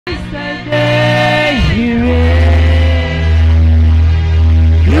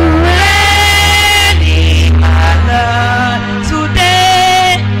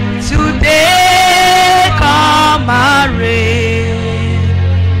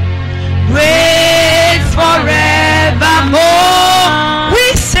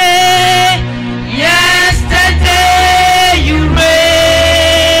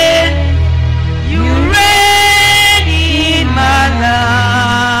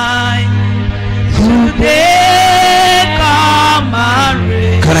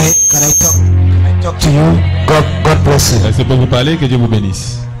to you. God bless you. Est-ce que je peux vous parler? Que Dieu vous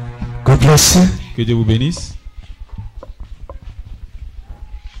bénisse. God bless you. Que Dieu vous bénisse.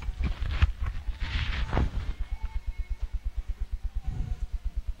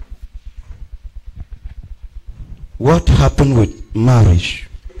 What happened with marriage?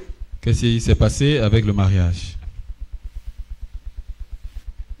 Qu'est-ce qui s'est passé avec le mariage?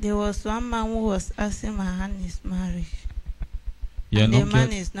 There was one man who was asking my hand his marriage. Il y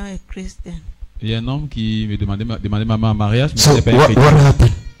a un homme qui me demandait ma main en mariage, mais So c'était pas un what chrétien.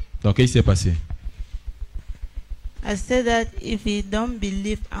 happened? Donc qu'est-ce qui s'est passé? I said that if he don't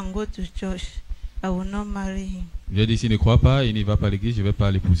believe and go to church, I will not marry him. J'ai dit s'il ne croit pas, il n'y va pas à l'église, je ne vais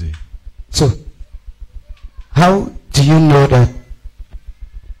pas l'épouser. So, how do you know that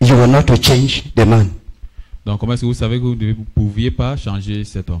you were not to change the man? Donc comment est-ce que vous savez que vous ne pouviez pas changer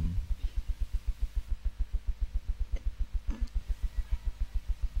cet homme?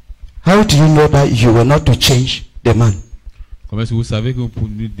 How do you know that you were not to change the man? Comment est-ce que vous savez que vous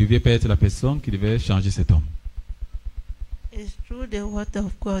ne deviez pas être la personne qui devait changer cet homme? It's through the word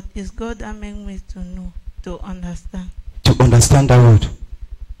of God. It's God that made me to know, to understand. To understand that word.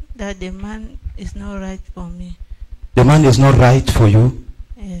 That the man is not right for me. The man is not right for you.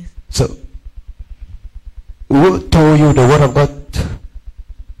 Yes. So, who told you the word of God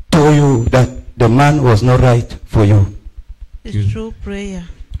told you that the man was not right for you? It's through prayer.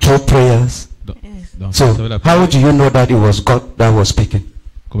 Through prayers. Yes. So, how do you know that it was God that was speaking?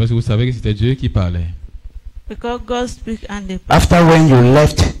 Comment est-ce que vous savez que c'était Dieu qui parlait? Because God speaks and the After when you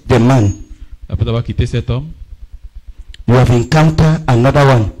left the man, Après avoir quitté cet homme, you have encountered another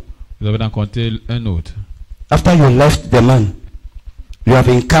one. vous avez rencontré un autre. After you left the man, you have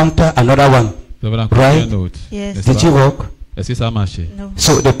encountered another one. Vous avez rencontré Right? un autre. Yes. N'est-ce Did pas? you walk? Est-ce que ça a marché? No.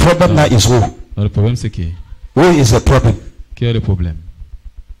 So the problem now is who? Donc, le problème c'est qui? Who is the problem? Qui est le problème?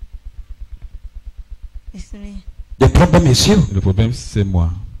 It's me. The problem is you. Le problème c'est moi.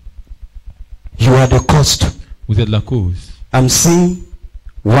 You are the cost. Vous êtes la cause. I'm seeing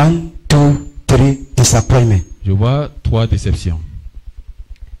 1, 2, 3 disappointment. Je vois 3 déceptions.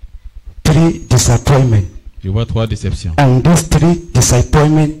 3 disappointment. Je vois 3 déceptions. And these 3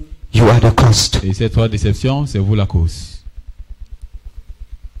 disappointment, you are the cost. Et ces 3 déceptions, c'est vous la cause.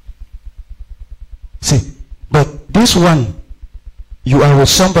 See, but this one, you are with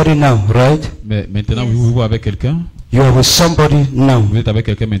somebody now, right? Mais maintenant, Yes. vous vivez avec quelqu'un. You are with somebody now. Vous êtes avec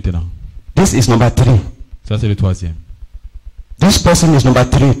quelqu'un maintenant. This is number 3. Ça, c'est le 3e. This person is number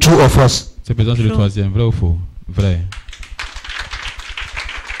 3. True or false? Cette personne, c'est le 3e. Vrai ou faux? Vrai.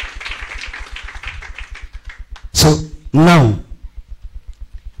 So now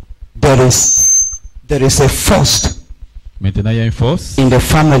there is a force Maintenant, il y a une force in the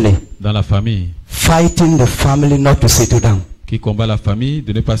family dans la famille fighting the family not to settle down. qui combat la famille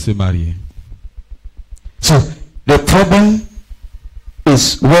de ne pas se marier. So the problem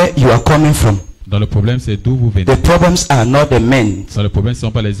is where you are coming from. Dans le problème, c'est d'où vous venez. The problems are not the men. Dans le problème, ce ne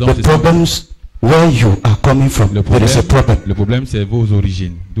sont pas les hommes. The problems where you are coming from. There is a problem. Le problème, c'est vos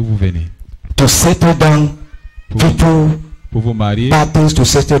origines. D'où vous venez. To settle down, people Pour vous marier, battles to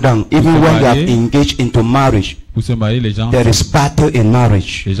settle down. Even when they are engaged into marriage, pour se marier, les gens, there is battle in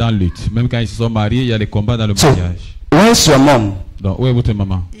marriage. les gens luttent. Même quand ils se sont mariés, il y a des combats dans le So, mariage. where's your mom? Donc, où est votre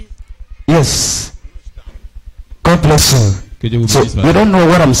maman? Yes. God bless you. Que Dieu vous So, bénisse, you madame. don't know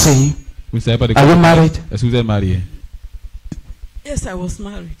what I'm saying? Vous ne savez pas de Are you quoi. married? Est-ce que vous êtes marié? Yes, I was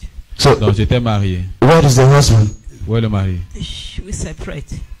married. So, Donc, j'étais marié. where is the husband? Où est le mari? We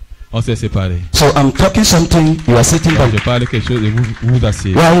separate. On s'est séparés. So, I'm talking something, you are sitting Donc, down. je parle quelque chose et vous vous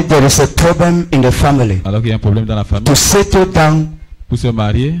asseyez. Why there is a problem in the family? Alors qu'il y a un problème dans la famille. To settle down Pour se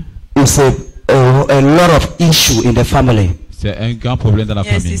marier, is a lot of issue in the family. c'est un grand problème dans la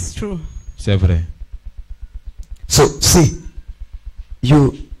Yes, famille. it's true. C'est vrai. So, see,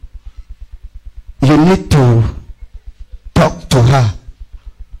 you need to talk to her.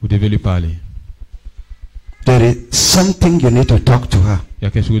 Vous devez lui parler. There is something you need to talk to her. Il y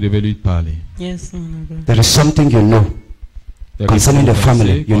a quelque chose que vous devez lui parler. Yes, man of God. There is something you know Il y a quelque concerning the chose que vous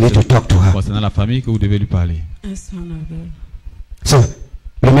family. pensez You need to talk to her. concernant la famille que vous devez lui parler. Yes, man of God. So,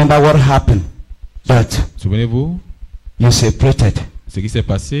 remember what happened? That Souvenez-vous you separated. ce qui s'est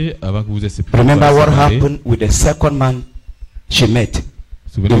passé avant que vous êtes séparés. Remember what happened with the second man she met. It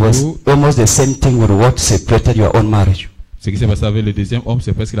was Souvenez-vous almost the same thing with what separated your own marriage. ce qui s'est passé avec le deuxième homme,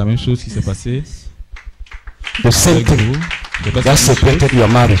 c'est presque la même chose qui s'est passé The same avec thing vous. C'est presque that separated your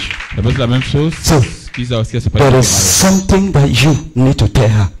marriage. c'est presque la même chose So, qui s'est passé avec there le is mariage. something that you need to tell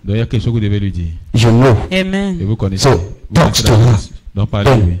her. Donc il y a quelque chose que vous devez lui dire. You know. Et Amen. vous connaissez. So, Vous talk connaissez to la her. chose. Donc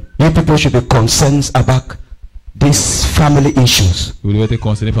parlez-lui. Then, you people should be concerned about these family issues. Vous devez être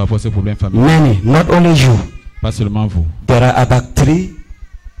concerné par rapport à ce problème familial. Many, not only you. Pas seulement vous. There are about three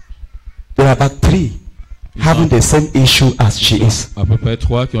having the same issue as she is. À peu près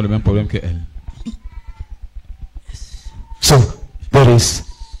 3 qui ont le même problème que elle. So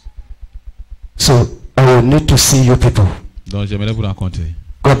I will need to see you people. Donc j'aimerais vous rencontrer.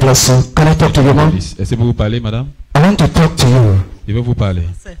 God bless you. Can I talk to you, mom? Est-ce que vous parler, madame? I want to talk to you. Je veux vous parler.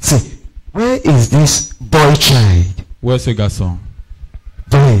 See, where is this boy child? Où est ce garçon?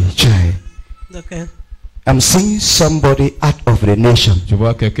 Boy child. Okay. I'm seeing somebody out of the nation. Je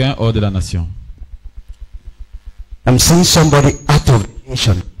vois quelqu'un hors de la nation. I'm seeing somebody out of the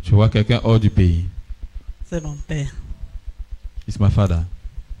nation. Je vois quelqu'un hors du pays. C'est mon père. It's my father.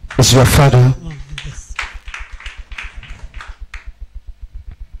 It's your father. Oh, yes.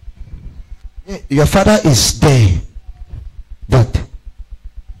 Your father is there, but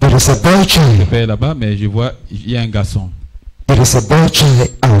there is a boy Le child. père est là-bas, mais je vois, il y a un garçon. There is a boy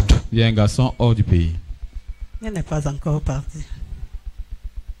child out. Il y a un garçon hors du pays. Il n'est pas encore parti.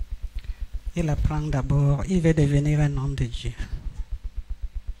 Il apprend d'abord. Il veut devenir un homme de Dieu.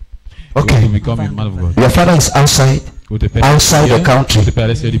 Okay. To become a man of God. Your father is outside. Votre père Outside the country. Votre père est à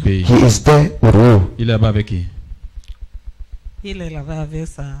l'extérieur du pays. He is there with you. Il est là-bas avec qui? Il est là-bas avec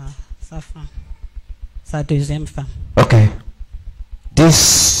sa femme. Sa deuxième femme. Okay.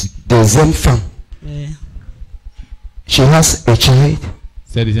 This deuxième femme, Mais she has a child.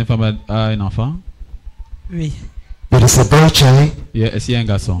 Cette deuxième femme a un enfant. oui. There is a boy child. Est-ce qu'il y a un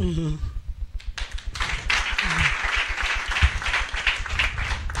garçon? Mhm.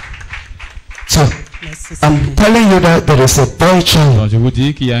 So Merci, I'm Seigneur. telling you that there is a boy child Donc je vous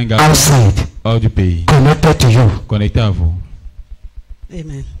dis qu'il y a un garçon outside hors du pays, connected to you. connecté à vous.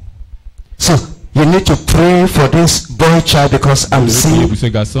 Amen. So you need to pray for this boy child because I'm Vous devez prier seeing pour ce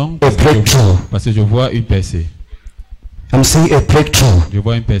garçon a breakthrough. parce que je vois une percée. I'm seeing a breakthrough. Je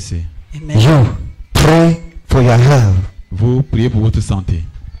vois une percée. Amen. You pray for your health. Vous priez pour votre santé.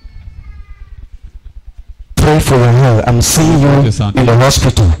 Pray for your health. I'm seeing you in the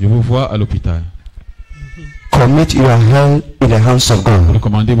hospital. Je vous vois à l'hôpital. Commit your health in the hands of Vous God.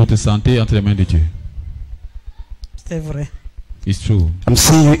 recommandez votre santé entre les mains de Dieu. C'est vrai. It's true. I'm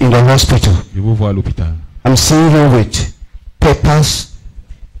seeing you in the hospital. Je vous vois à l'hôpital. I'm seeing you with papers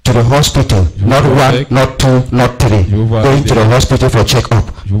to the hospital. Not one, not two, not three. Going to the hospital for check-up.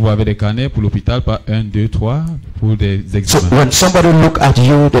 Je vous vois avec des carnets pour l'hôpital, pas 1, 2, 3, pour des So examens. when somebody look at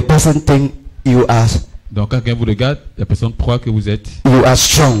you, the person think you are Donc quand quelqu'un vous regarde, la personne croit que vous êtes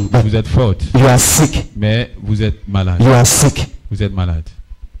strong, but vous êtes forte, you are sick. mais vous êtes malade. You are sick. Vous êtes malade.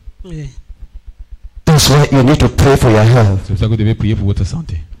 Oui. That's why you need to pray for your health. C'est pour ça que vous devez prier pour votre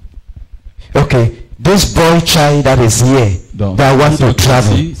santé. Okay, this boy child that is here, Donc, that want to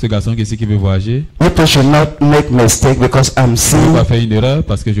travel, ici, ce garçon qui est ici qui veut voyager, people should not make mistake because I'm ne seeing pas faire une erreur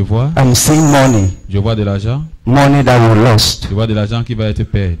parce que je vois money de l'argent, that will lost, je vois de l'argent qui va être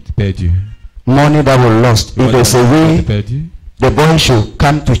perdu. money that will lost. Je If vois de there's a l'argent qui va way, être perdu. the boy should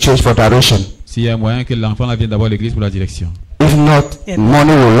come to church for direction. S'il y a un moyen que l'enfant vienne d'abord à l'église pour la direction. If not,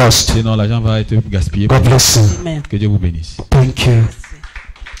 money will lost. Sinon, l'argent va être gaspillé. God bless you. Amen. Que Dieu vous bénisse. Thank you.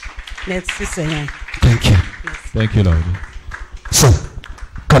 Merci, Seigneur. Thank you. Thank you, Lord. Sir,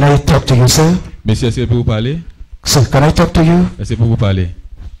 can I talk to you, sir? Monsieur, est-ce que je peux vous parler? Sir, can I talk to you? Est-ce que je peux vous parler?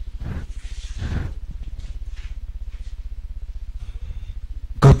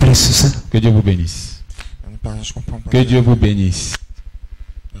 God bless you, sir. Que Dieu vous bénisse. Je comprends pas. Que Dieu vous bénisse.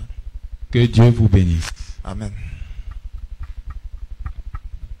 Que Dieu vous bénisse. Amen.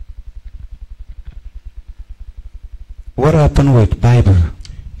 What happened with Bible?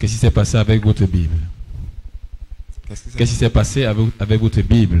 Qu'est-ce qui s'est passé avec votre Bible? Qu'est-ce qui s'est passé avec votre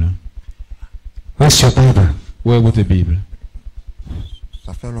Bible? Where's your Bible? Où est votre Bible?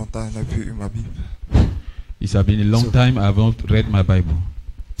 Ça fait longtemps que je n'ai plus eu ma Bible. It's been a long time I haven't read my Bible.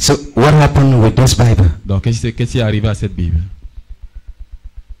 So what happened with this Bible? Donc, qu'est-ce qui est arrivé à cette Bible?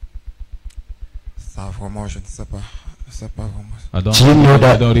 Ça vraiment, je ne sais pas. Je ne sais pas vraiment. I Do you know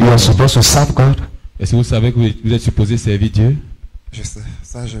that don't you are remember. supposed to serve God? Est-ce que vous savez que vous êtes supposé servir Dieu? Je sais,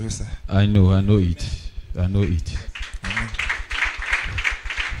 ça je le sais. I know it. I know it. Amen.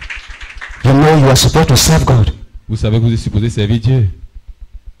 You know you are supposed to serve God. Vous savez que vous êtes supposé servir Dieu?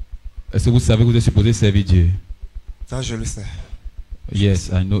 Est-ce que vous savez que vous êtes supposé servir Dieu? Ça je le sais. Yes,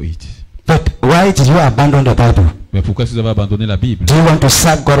 I know it. But why did you abandon the Bible? Mais pourquoi est-ce que vous avez abandonné la Bible? Do you want to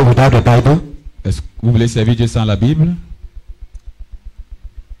serve God without the Bible? Est-ce que vous voulez servir Dieu sans la Bible?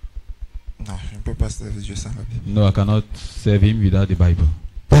 Non, je ne peux pas servir Dieu sans la Bible. No, I cannot serve Him without the Bible.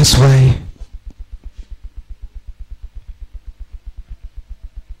 That's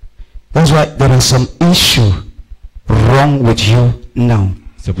why there are some issues wrong with you now.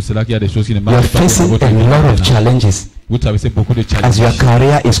 C'est pour cela qu'il y a des choses qui ne You are marchent pas dans facing votre a vie lot of maintenant. challenges Vous traversez beaucoup de as your challenges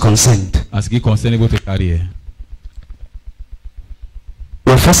career is concerned. en ce qui concerne votre carrière.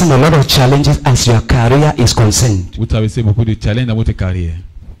 You are facing a lot of challenges as your career is concerned. Vous traversez beaucoup de challenges dans votre carrière.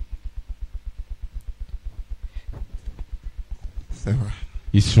 C'est vrai.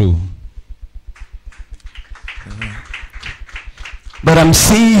 It's true. But I'm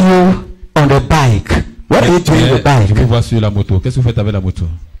seeing you on the bike. What are you doing with Mais je vous bike? vois sur la moto. Qu'est-ce que vous faites avec la moto?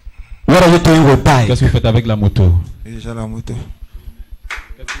 What are you doing with bike? Qu'est-ce que vous faites avec la moto? Et j'ai la moto.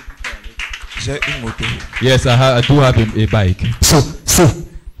 J'ai une moto. Yes, I do have a bike. So, see,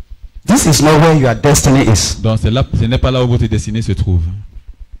 this is not where your destiny is. Donc ce n'est pas là où votre destinée se trouve.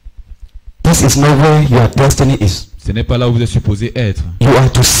 This is not where your destiny is. Ce n'est pas là où vous êtes supposé être. You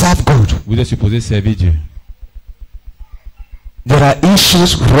are to serve God. Vous êtes supposé servir Dieu. There are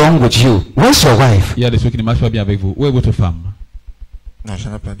issues wrong with you. Where's your wife? Il y a des choses qui ne marchent pas bien avec vous. Où est votre femme? Non, je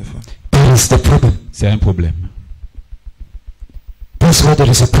n'ai pas de femme. There is the problem. C'est un problème. That's why there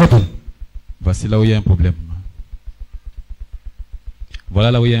is a problem. Voici là où il y a un problème.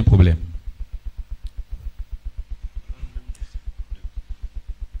 Voilà là où il y a un problème.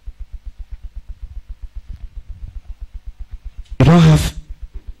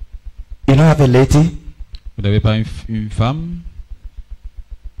 You don't have a lady? Vous n'avez pas une femme?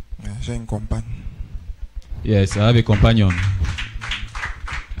 J'ai une compagne. Yes, I have a companion.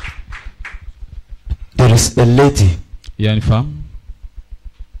 There is a lady. Il y a une femme.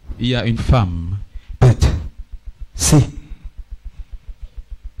 Il y a une femme. But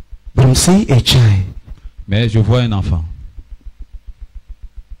I'm seeing a child. Mais je vois un enfant.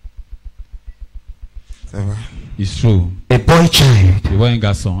 C'est vrai. It's true. A boy child. Je vois un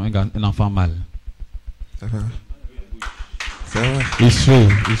garçon, un enfant mâle. C'est vrai. C'est vrai.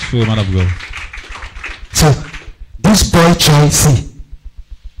 It's true, man of God. So, this boy child, see,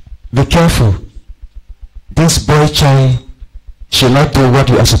 be careful. This boy child should not do what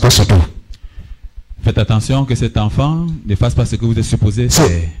you are supposed to do. Faites attention que cet enfant ne fasse pas ce que vous êtes supposé So,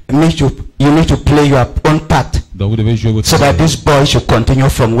 faire. you need to play your own part Donc vous devez jouer votre so that rôle this boy should continue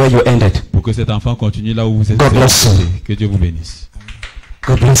from where you ended. pour que cet enfant continue là où vous êtes. God bless you. Que Dieu vous bénisse.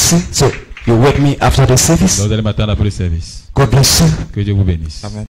 God bless you. So, you wake me after the service. Donc vous allez m'attendre après le service. God bless you. Que Dieu vous bénisse. Amen.